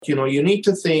You need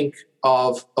to think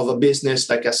of a business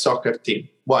like a soccer team.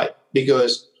 Why?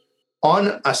 Because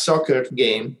on a soccer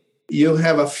game, you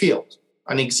have a field,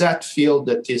 an exact field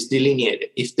that is delineated.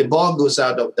 If the ball goes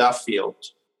out of that field,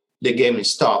 the game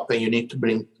is stopped and you need to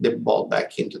bring the ball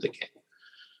back into the game.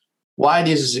 Why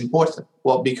this is important?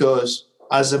 Well, because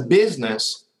as a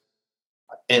business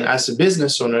and as a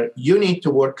business owner, you need to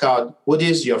work out what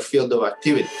is your field of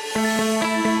activity.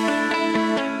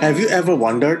 Have you ever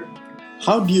wondered,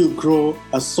 how do you grow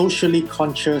a socially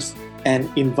conscious and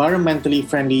environmentally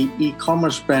friendly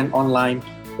e-commerce brand online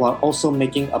while also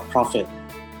making a profit?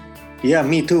 Yeah,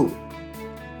 me too.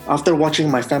 After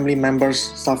watching my family members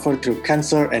suffer through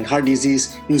cancer and heart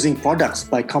disease using products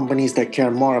by companies that care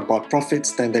more about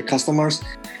profits than their customers,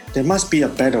 there must be a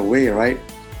better way, right?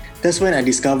 That's when I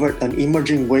discovered an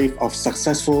emerging wave of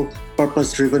successful,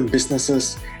 purpose-driven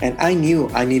businesses, and I knew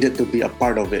I needed to be a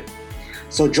part of it.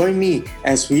 So join me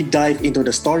as we dive into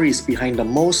the stories behind the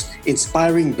most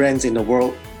inspiring brands in the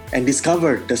world and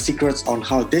discover the secrets on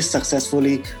how they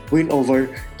successfully win over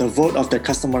the vote of their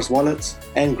customers' wallets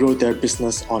and grow their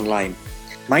business online.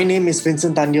 My name is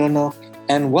Vincent Tandiono,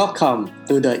 and welcome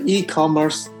to the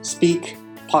E-Commerce Speak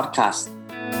podcast.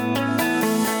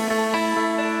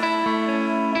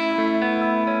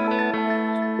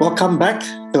 Welcome back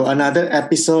to another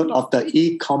episode of the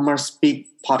E-Commerce Speak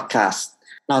podcast.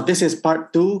 Now, this is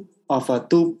part 2 of a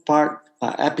 2-part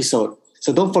episode.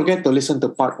 So don't forget to listen to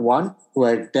part 1,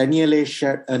 where Daniele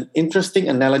shared an interesting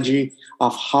analogy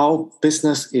of how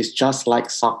business is just like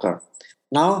soccer.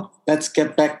 Now, let's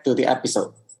get back to the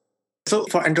episode. So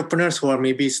for entrepreneurs who are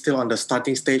maybe still on the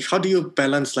starting stage, how do you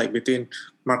balance between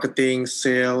marketing,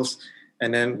 sales,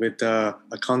 and then with the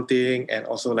accounting and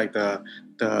also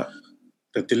the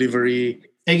delivery?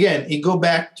 Again, it go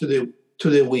back to the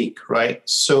week, right?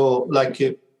 So I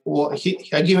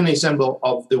give an example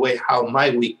of the way how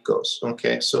my week goes.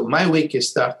 Okay, so my week is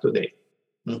start today.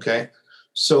 Okay,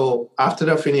 so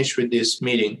after I finish with this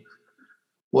meeting,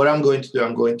 what I'm going to do,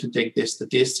 I'm going to take the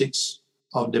statistics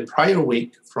of the prior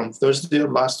week from Thursday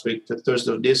of last week to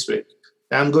Thursday of this week.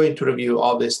 And I'm going to review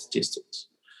all the statistics,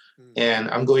 and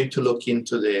I'm going to look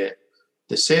into the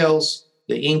sales,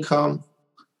 the income,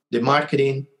 the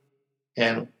marketing,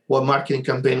 and what marketing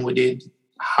campaign we did,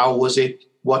 how was it,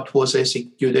 what was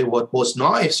executed, what was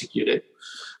not executed,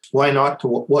 why not,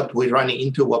 what we ran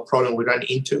into, what problem we ran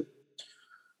into.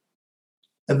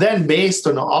 And then based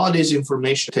on all this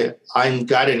information that I'm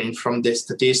gathering from the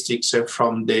statistics and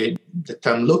from the that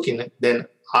I'm looking at, then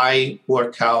I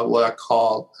work out what I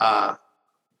call a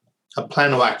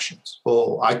plan of actions,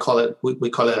 or we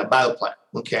call it a battle plan,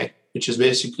 okay, which is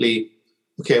basically,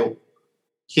 okay,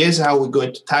 here's how we're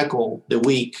going to tackle the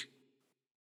week,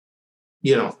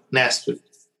 next week.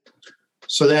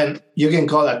 So then you can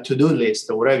call that to-do list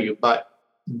or whatever but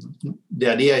the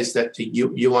idea is that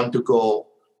you want to go,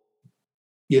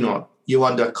 you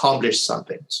want to accomplish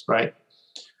something, right?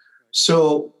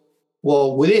 So,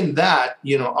 well, within that,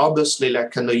 obviously,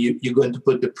 you're going to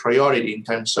put the priority in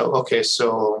terms of, okay,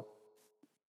 so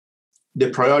the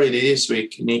priority this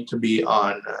week need to be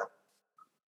on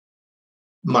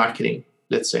marketing,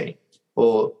 let's say,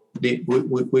 or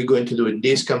we're going to do it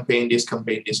this campaign.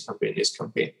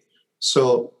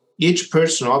 So each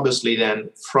person, obviously,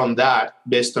 then from that,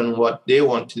 based on what they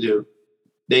want to do,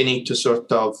 they need to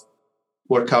sort of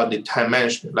work out the time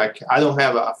management. I don't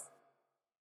have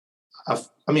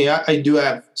I do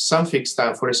have some fixed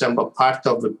time. For example, part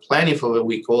of the planning for the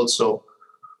week also,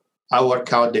 I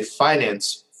work out the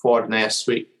finance for next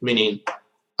week, meaning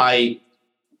I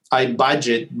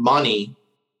budget money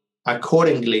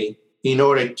accordingly in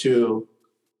order to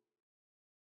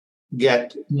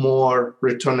get more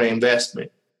return on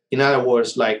investment. In other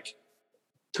words,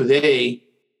 today,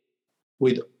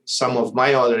 with some of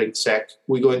my other exec,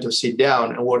 we're going to sit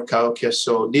down and work out, okay,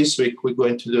 so this week we're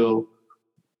going to do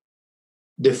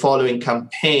the following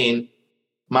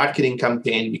marketing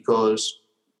campaign, because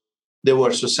they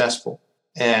were successful.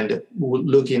 And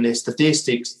looking at the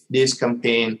statistics, this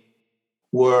campaign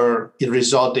it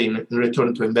resulted in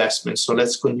return to investment. So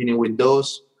let's continue with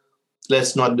those.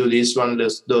 Let's not do this one.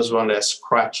 Those one, let's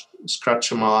scratch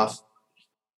them off.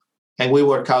 And we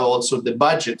work out also the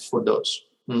budget for those.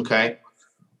 Okay.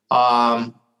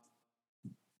 The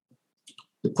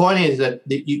point is that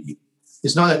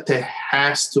it's not that there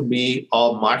has to be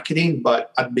all marketing,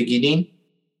 but at the beginning,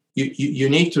 you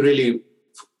need to really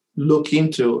look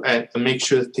into and make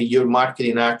sure that your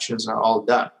marketing actions are all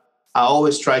done. I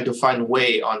always try to find a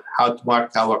way on how to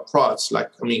market our products.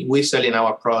 We're selling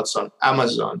our products on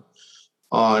Amazon,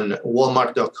 on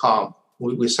Walmart.com.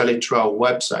 We sell it through our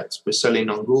websites. We're selling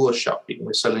on Google Shopping.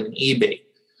 We're selling on eBay.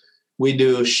 we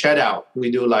do shout out. We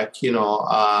do like,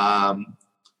 a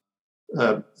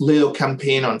little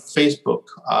campaign on Facebook.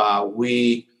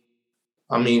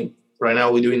 Right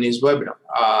now we're doing this webinar.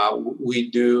 We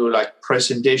do like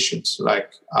presentations,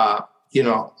 like,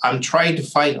 I'm trying to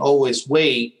find always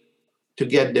way to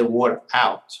get the word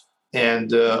out.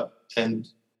 And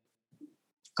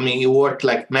it worked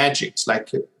like magic. It's like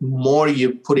more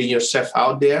you putting yourself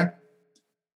out there,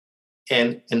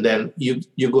 and then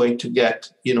you're going to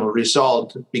get,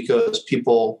 result, because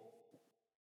people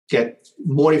get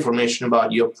more information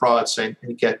about your products, and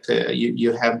get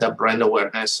you have that brand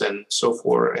awareness and so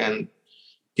forth. And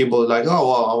people are like, oh,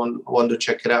 well, I want to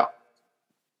check it out.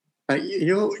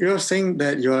 You're saying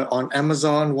that you're on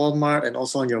Amazon, Walmart, and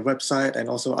also on your website, and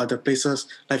also other places.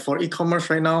 Like for e-commerce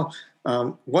right now,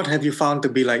 what have you found to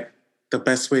be like the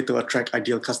best way to attract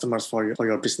ideal customers for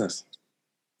your business?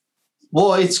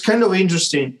 Well, it's kind of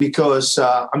interesting because,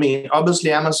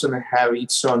 obviously Amazon have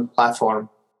its own platform.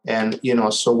 And,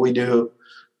 so we do,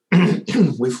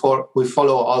 we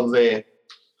follow all the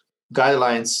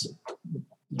guidelines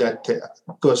that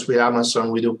goes with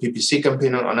Amazon. We do PPC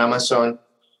campaign on Amazon.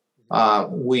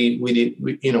 We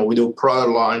do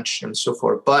product launch and so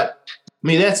forth. But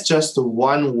that's just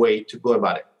one way to go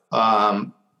about it.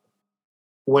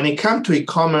 When it comes to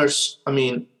e-commerce,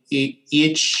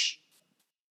 each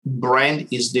brand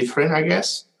is different, I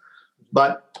guess.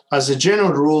 But as a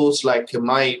general rules, like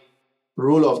my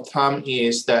rule of thumb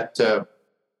is that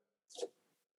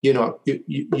you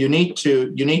need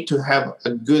to have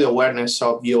a good awareness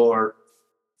of your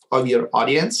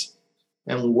audience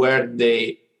and where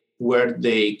they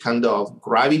kind of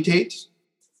gravitate.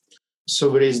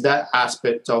 So there is that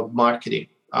aspect of marketing.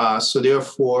 So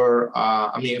therefore,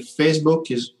 Facebook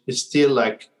is still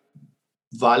like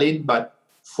valid, but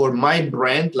for my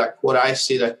brand, like what I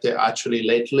see that actually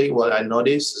lately, what I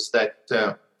noticed is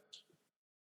that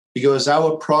because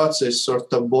our products is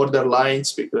sort of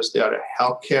borderlines, because they are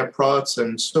healthcare products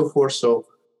and so forth. So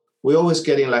we're always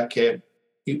getting like we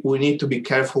need to be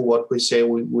careful what we say,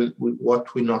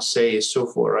 what we not say, and so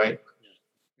forth, right?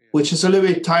 Yeah. Which is a little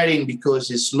bit tiring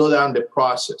because it slows down the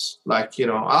process. Like,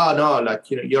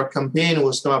 your campaign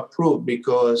was not approved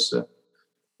because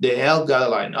the health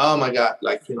guideline. Oh my God,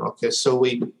 okay. So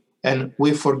we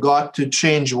forgot to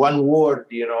change one word,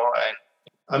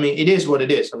 and it is what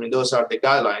it is. Those are the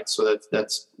guidelines, so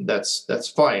that's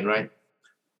fine, right?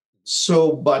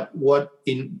 So, but what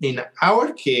in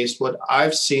our case, what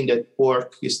I've seen that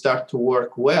start to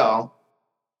work well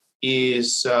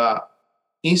is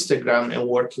Instagram and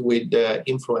working with the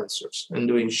influencers and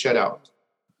doing shout out.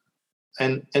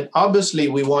 And obviously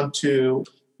we want to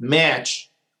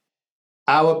match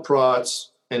our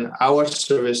products and our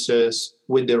services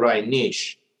with the right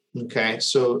niche. Okay,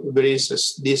 so there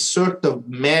is this sort of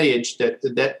marriage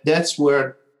that's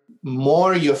where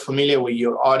more you're familiar with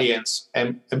your audience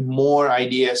and more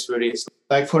ideas there is.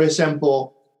 Like, for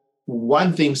example,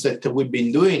 one thing that we've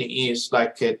been doing is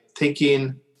like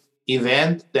taking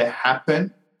event that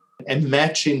happened and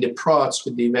matching the products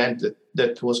with the event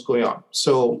that was going on.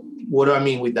 So what do I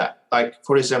mean with that? Like,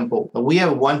 for example, we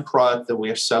have one product that we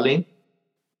are selling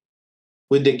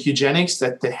with the Qgenics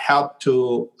that help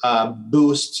to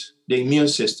boost the immune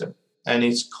system, and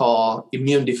it's called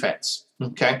immune defense.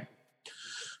 Okay,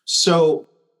 so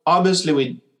obviously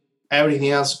with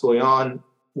everything else going on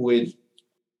with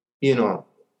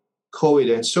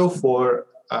COVID and so forth,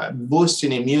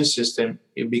 boosting immune system,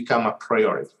 it become a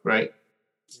priority, right?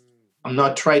 I'm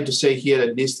not trying to say here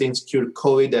that these things cure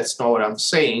COVID. That's not what I'm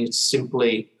saying. It's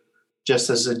simply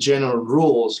just as a general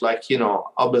rules, like,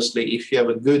 obviously if you have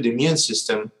a good immune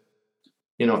system,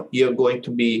 you're going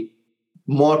to be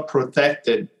more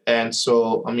protected. And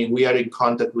so, we are in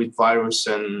contact with virus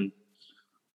and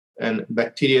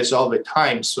bacteria all the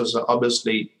time. So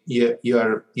obviously you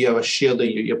have a shield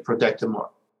that you're protected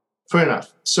more. Fair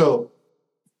enough. So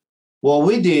what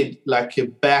we did, like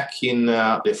back in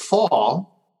the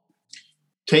fall,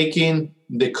 taking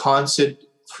the concept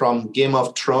from Game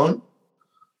of Thrones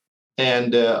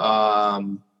and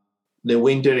the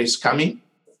winter is coming.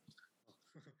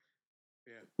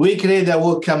 Yeah. We created a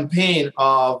whole campaign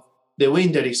of the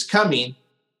winter is coming,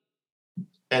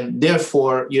 and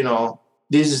therefore,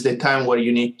 this is the time where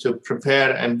you need to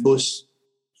prepare and boost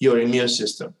your immune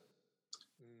system.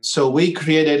 So we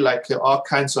created like all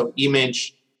kinds of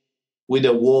image with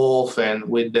a wolf and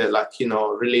with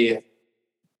the really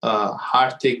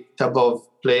Arctic type of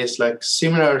place, like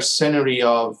similar scenery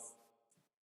of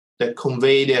that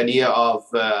convey the idea of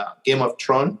Game of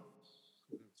Thrones.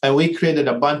 And we created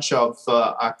a bunch of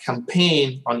a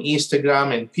campaign on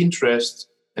Instagram and Pinterest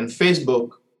and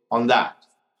Facebook on that.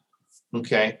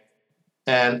 Okay.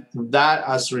 And that,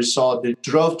 as a result, it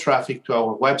drove traffic to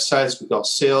our websites. We got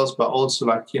sales, but also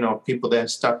people then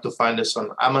start to find us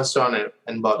on Amazon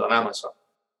and bought on Amazon.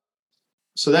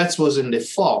 So that was in the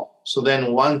fall. So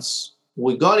then once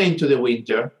we got into the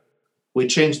winter, we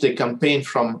changed the campaign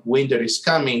from winter is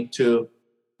coming to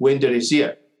winter is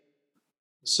here.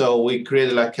 So we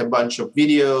created a bunch of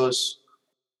videos,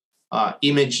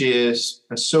 images,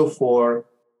 and so forth.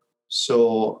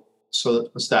 So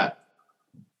that's that.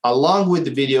 Along with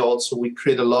the video, also, we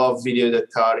create a lot of video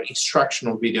that are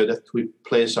instructional video that we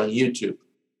place on YouTube.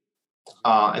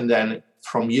 And then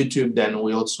from YouTube, then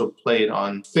we also play it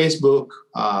on Facebook.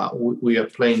 We are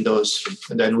playing those.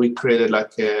 And then we created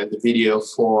the video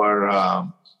for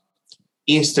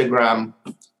Instagram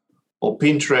or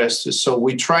Pinterest. So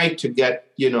we try to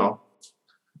get, we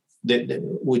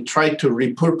try to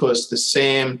repurpose the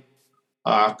same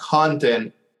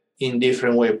content in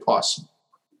different way possible.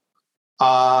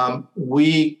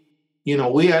 We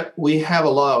have a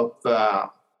lot of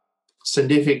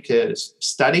scientific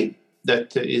study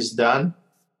that is done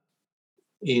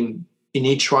in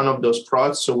each one of those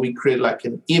products. So we create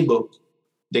an ebook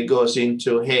that goes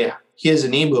into, hey, here's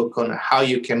an ebook on how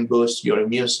you can boost your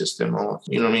immune system, or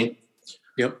you know what I mean?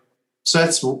 Yep.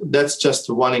 So that's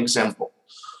just one example.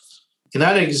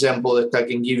 Another example that I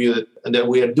can give you that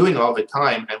we are doing all the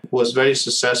time and was very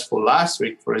successful last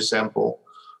week, for example,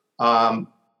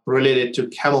 related to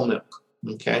camel milk.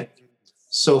 Okay,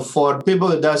 so for people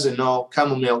that doesn't know,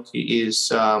 camel milk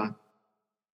is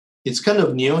it's kind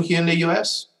of new here in the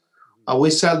US. We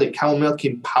sell the camel milk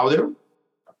in powder.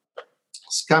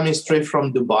 It's coming straight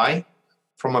from Dubai,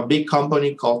 from a big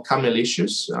company called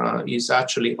Camelicious. It's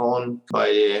actually owned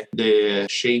by the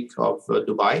Sheikh of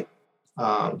Dubai.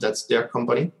 That's their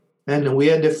company. And we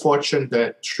had the fortune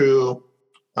that through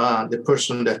the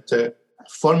person that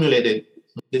formulated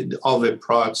all the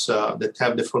products, that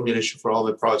have the formulation for all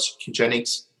the products,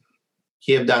 Qgenics,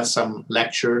 he have done some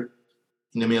lecture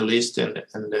in the Middle East, and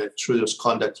through those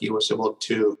contact, he was able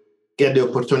to get the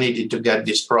opportunity to get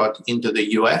this product into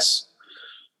the US.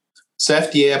 So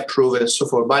FDA approved and so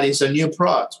forth, but it's a new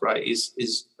product, right?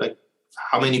 It's like,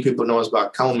 how many people knows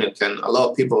about camel milk? And a lot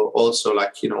of people also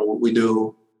we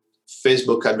do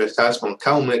Facebook advertisement on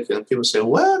camel milk, and people say,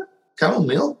 what? Camel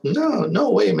milk? No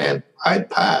way, man. I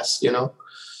pass,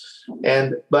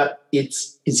 but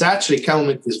it's actually, camel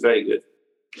milk is very good.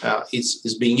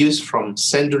 It's being used from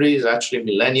centuries, actually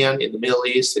millennia in the Middle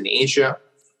East and Asia.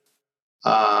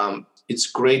 It's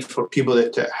great for people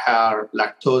that are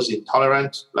lactose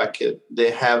intolerant.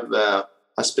 They have a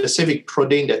specific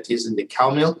protein that is in the cow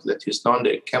milk that is not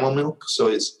the camel milk. So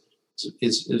it's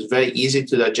very easy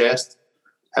to digest.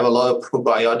 Have a lot of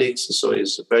probiotics, so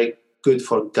it's very good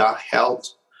for gut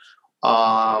health.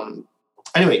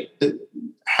 Anyway,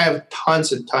 have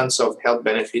tons and tons of health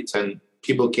benefits, and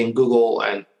people can Google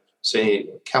and say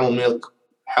camel milk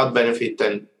health benefit,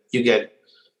 and you get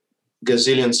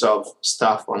gazillions of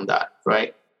stuff on that,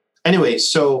 right? Anyway,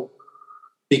 so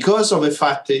because of the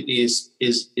fact that it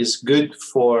is good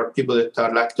for people that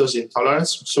are lactose intolerant,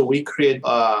 so we create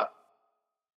a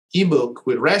ebook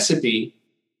with recipe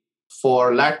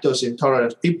for lactose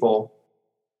intolerant people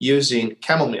using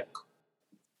camel milk.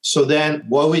 So then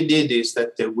what we did is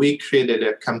that we created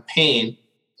a campaign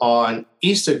on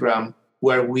Instagram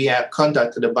where we have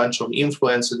contacted a bunch of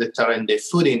influencers that are in the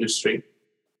food industry.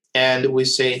 And we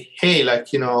say, hey,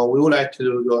 we would like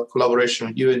to do a collaboration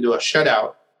with you and do a shout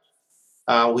out.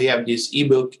 We have this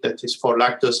ebook that is for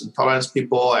lactose intolerance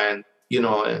people, and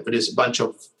there is a bunch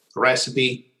of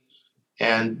recipe,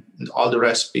 and all the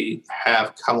recipe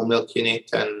have camel milk in it,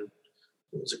 and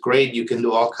it's great. You can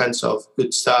do all kinds of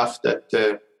good stuff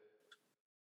that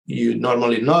you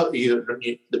normally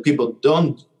the people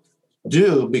don't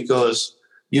do, because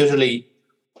usually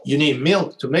you need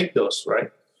milk to make those,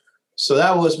 right? So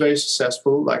that was very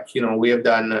successful. We have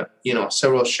done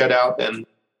several shout out, and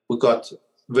we got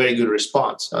very good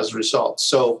response as a result.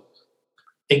 So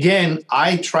again,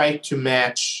 I try to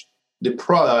match the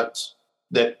product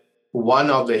that one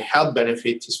of the health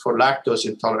benefits is for lactose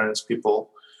intolerance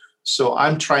people. So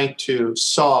I'm trying to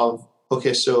solve,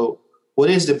 okay, so what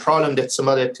is the problem that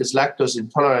somebody that is lactose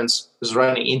intolerance is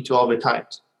running into all the time?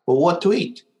 Well, what to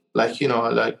eat? Every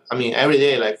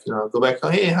day, go back, oh,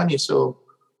 hey, honey, so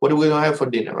what are we going to have for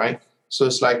dinner, right? So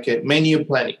it's like a menu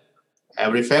planning.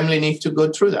 Every family needs to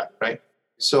go through that, right?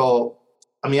 So,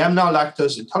 I'm not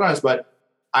lactose intolerant, but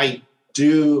I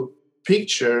do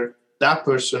picture that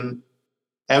person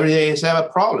every day has have a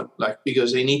problem,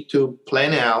 because they need to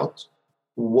plan out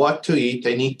what to eat.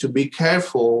 They need to be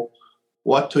careful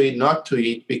what to eat, not to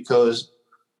eat, because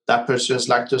that person is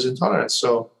lactose intolerant.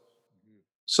 So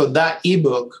So that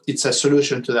ebook, it's a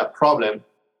solution to that problem,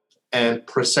 and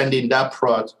presenting that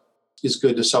product is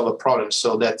good to solve a problem.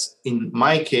 So that's, in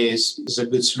my case, is a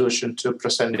good solution to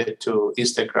present it to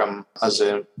Instagram as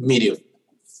a medium.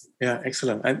 Yeah,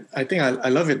 excellent. I think I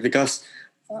love it because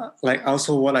like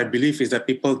also what I believe is that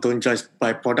people don't just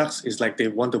buy products. It's like they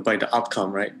want to buy the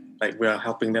outcome, right? Like we are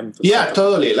helping them. Yeah,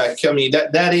 totally. Like, I mean,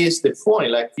 that is the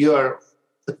point. Like you are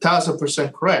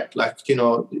 1,000% correct. Like,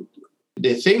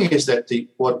 the thing is that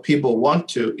what people want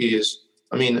to is,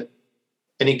 I mean,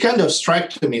 and it kind of struck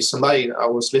to me, I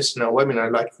was listening to a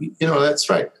webinar, like, that's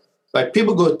right. Like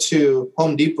people go to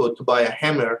Home Depot to buy a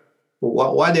hammer.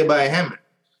 Why they buy a hammer?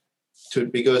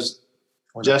 Because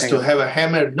just to have a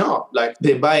hammer? No, like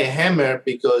they buy a hammer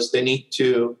because they need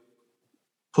to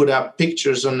put up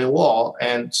pictures on the wall.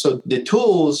 And so the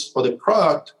tools or the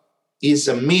product is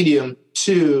a medium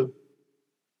to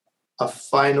a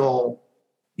final,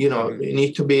 it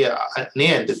need to be an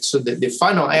end. So the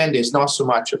final end is not so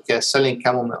much, okay, selling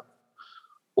camel milk.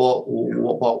 Well,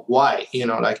 why?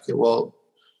 There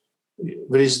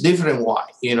is different why,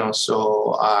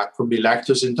 so could be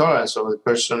lactose intolerance, or the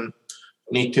person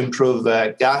need to improve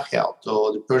gut health,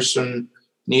 or the person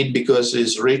need because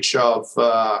it's rich of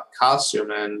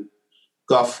calcium, and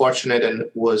got fortunate and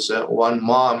was one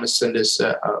mom sent us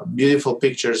beautiful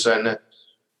pictures, and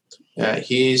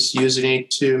he's using it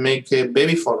to make a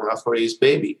baby formula for his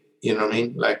baby. You know what I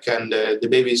mean? Like, and the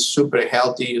baby is super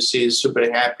healthy. You see, he's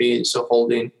super happy. So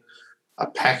holding a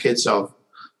package of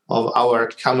our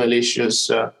Camelicious,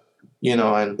 and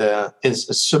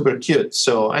it's super cute.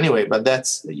 So anyway, but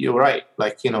you're right.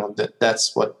 Like,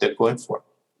 that's what they're going for.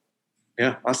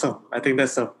 Yeah, awesome. I think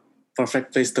that's a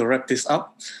perfect place to wrap this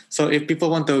up. So if people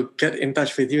want to get in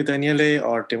touch with you, Daniele,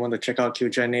 or they want to check out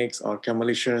Qgenics or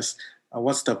Camelicious,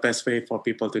 what's the best way for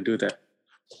people to do that?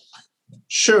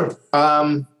 Sure.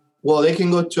 Well, they can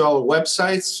go to our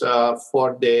websites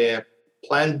for the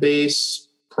plant-based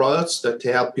products that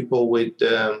help people with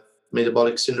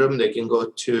metabolic syndrome. They can go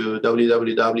to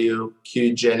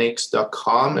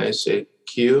www.qgenics.com. I say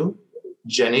Q,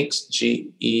 Genics,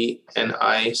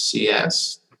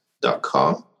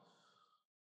 GENICS.com.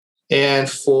 And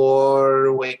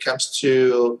for when it comes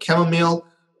to camel milk,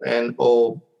 and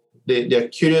they're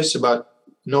curious about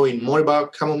knowing more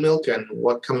about camel milk and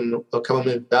what camel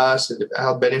milk does and the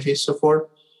health benefits, so forth,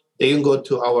 they can go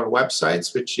to our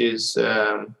websites, which is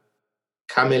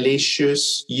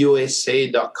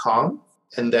CameliciusUSA.com.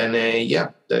 And then,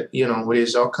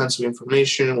 there's all kinds of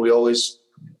information. We always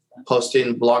post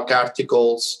in blog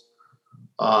articles.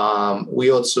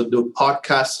 We also do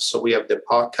podcasts, so we have the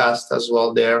podcast as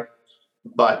well there.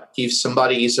 But if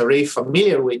somebody is already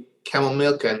familiar with camel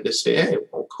milk and they say, hey,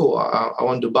 well, cool, I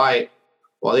want to buy it,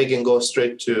 well, they can go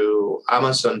straight to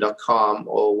Amazon.com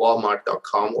or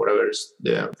Walmart.com, whatever is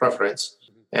their preference.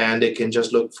 And they can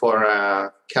just look for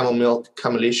camel milk,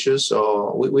 Camelicious.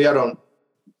 So we are on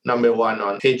number 1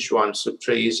 on page 1, so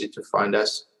pretty easy to find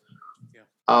us.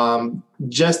 Yeah.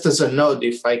 Just as a note,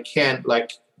 if I can,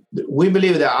 we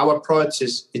believe that our products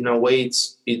is, in a way,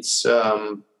 it's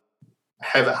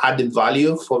have added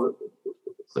value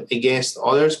against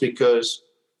others, because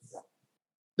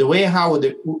the way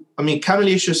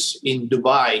Camelicious in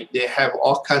Dubai, they have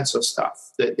all kinds of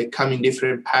stuff. They come in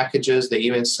different packages. They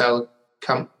even sell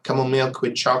camel milk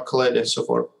with chocolate and so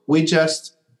forth. We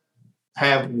just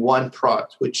have one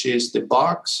product, which is the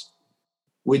box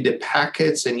with the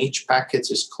packets, and each packet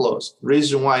is closed. The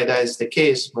reason why that is the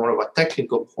case, more of a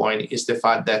technical point, is the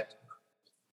fact that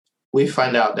we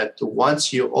find out that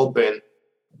once you open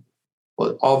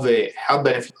of the health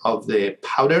benefit of the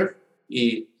powder,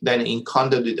 then in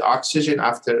contact with oxygen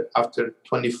after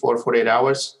 24, 48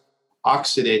 hours,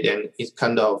 oxidate, and it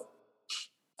kind of,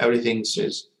 everything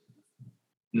is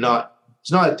not,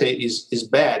 it's not that is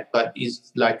bad, but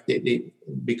it's like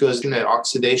because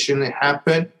oxidation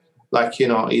happened,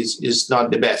 is not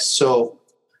the best. So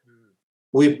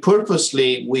we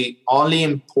only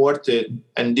imported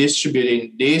and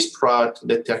distributing these products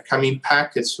that are coming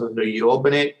packets. So that you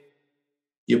open it,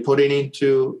 you put it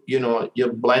into,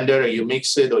 your blender, or you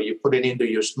mix it, or you put it into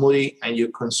your smoothie, and you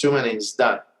consume it, and it's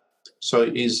done. So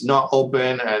it's not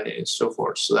open and so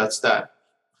forth. So that's that.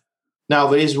 Now,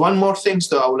 there is one more thing,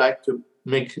 so I would like to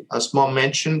make a small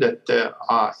mention that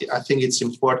I think it's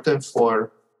important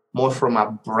more from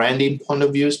a branding point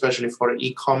of view, especially for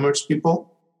e-commerce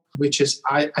people, which is,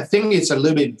 I think it's a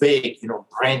little bit vague,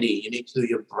 branding. You need to do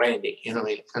your branding,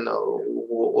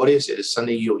 what is it? Is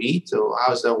something you eat, or how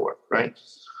does that work, right?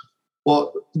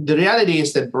 Well, the reality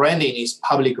is that branding is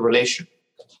public relation.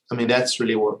 That's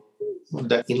really what,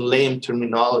 in lame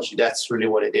terminology, that's really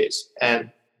what it is.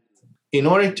 And in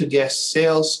order to get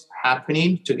sales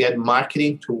happening, to get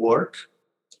marketing to work,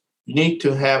 you need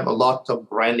to have a lot of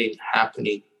branding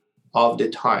happening all the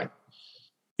time.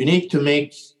 You need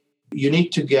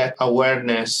to get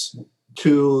awareness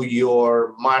to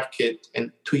your market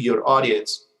and to your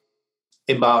audience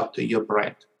about your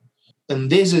brand. And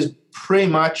this is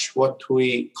pretty much what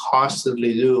we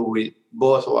constantly do with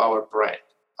both of our brand.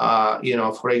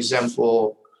 For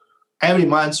example, every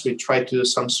month we try to do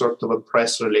some sort of a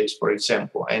press release, for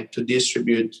example, and to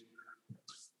distribute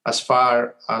as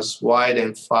far, as wide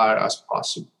and far as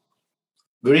possible.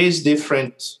 There is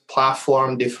different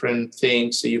platform, different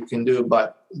things that you can do,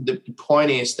 but the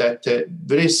point is that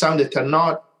there is some that are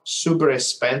not super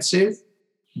expensive,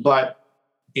 but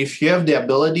if you have the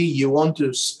ability, you want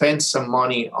to spend some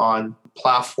money on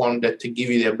platform that to give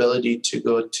you the ability to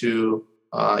go to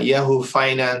Yahoo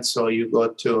Finance, or you go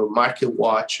to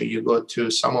MarketWatch, or you go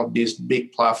to some of these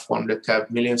big platforms that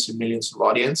have millions and millions of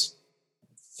audience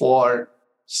for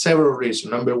several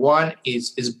reasons. Number one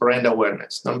is brand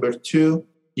awareness. Number two,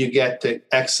 you get the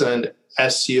excellent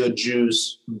SEO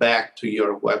juice back to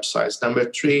your websites. Number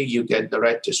three, you get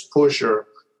direct exposure,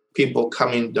 people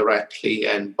coming directly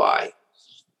and buy.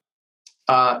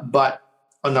 But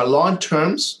on the long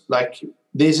terms, like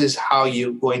this is how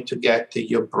you're going to get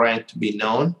your brand to be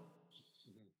known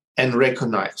and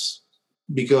recognized.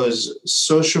 Because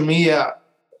social media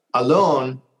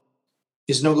alone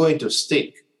is not going to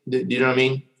stick. Do you know what I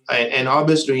mean? And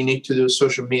obviously you need to do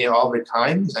social media all the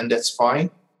time, and that's fine.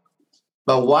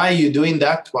 But while you're doing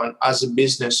that one, as a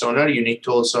business owner, you need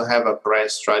to also have a brand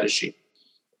strategy.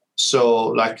 So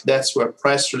like that's where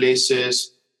press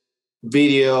releases,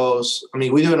 videos,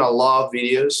 we're doing a lot of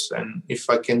videos. And if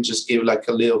I can just give like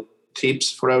a little tips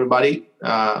for everybody,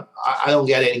 I don't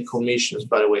get any commissions,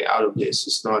 by the way, out of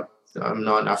this. I'm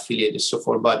not affiliated so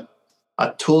far, but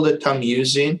a tool that I'm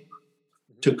using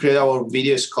to create our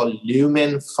videos called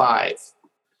Lumen 5.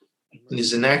 And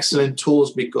it's an excellent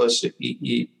tool because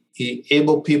it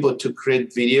able people to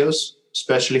create videos,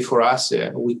 especially for us.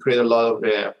 We create a lot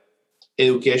of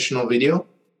educational video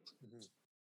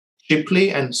cheaply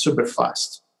and super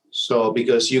fast. So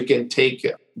because you can take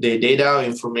the data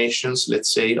informations,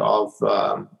 let's say of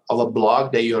a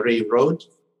blog that you already wrote,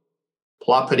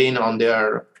 plop it in on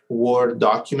their Word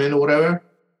document or whatever,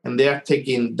 and they're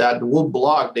taking that whole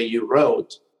blog that you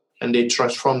wrote and they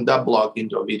transform that blog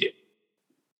into a video.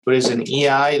 There is an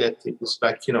AI that is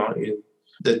like,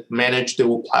 that manage the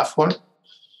whole platform.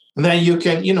 And then you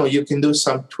can do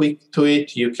some tweak to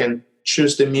it. You can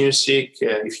choose the music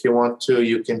if you want to.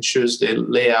 You can choose the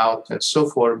layout and so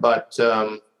forth. But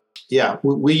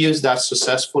we use that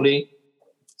successfully,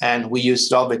 and we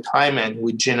use it all the time, and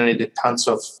we generated tons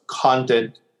of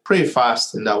content pretty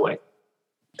fast in that way.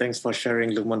 Thanks for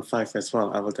sharing Lumen 5 as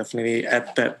well. I will definitely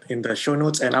add that in the show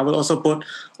notes. And I will also put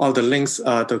all the links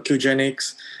to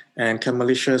QGenics and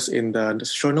Camelicious in the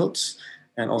show notes,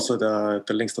 and also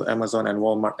the links to Amazon and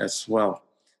Walmart as well.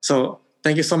 So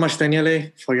thank you so much,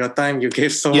 Daniele, for your time. You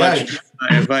gave so much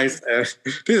advice. This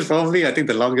is probably, I think,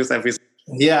 the longest episode.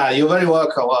 Yeah, you're very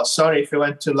welcome. Well, sorry if it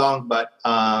went too long, but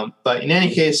in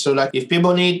any case, so like if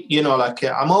people need,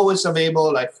 I'm always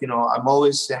available. I'm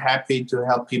always happy to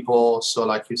help people. So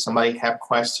like if somebody have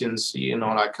questions,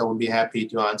 I would be happy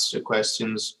to answer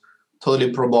questions.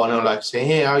 Totally pro bono, like say,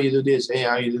 hey, how you do this? Hey,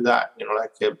 how you do that?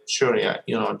 Sure, yeah,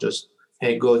 just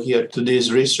hey, go here to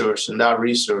this resource and that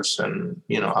resource, and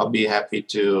I'll be happy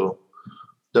to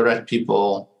direct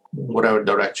people whatever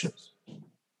directions.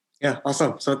 Yeah,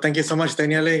 awesome. So thank you so much,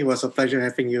 Daniele. It was a pleasure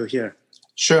having you here.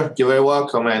 Sure, you're very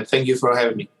welcome, and thank you for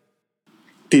having me.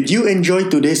 Did you enjoy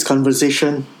today's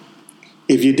conversation?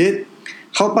 If you did,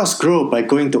 help us grow by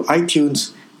going to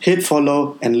iTunes, hit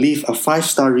follow, and leave a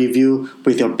 5-star review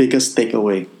with your biggest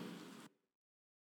takeaway.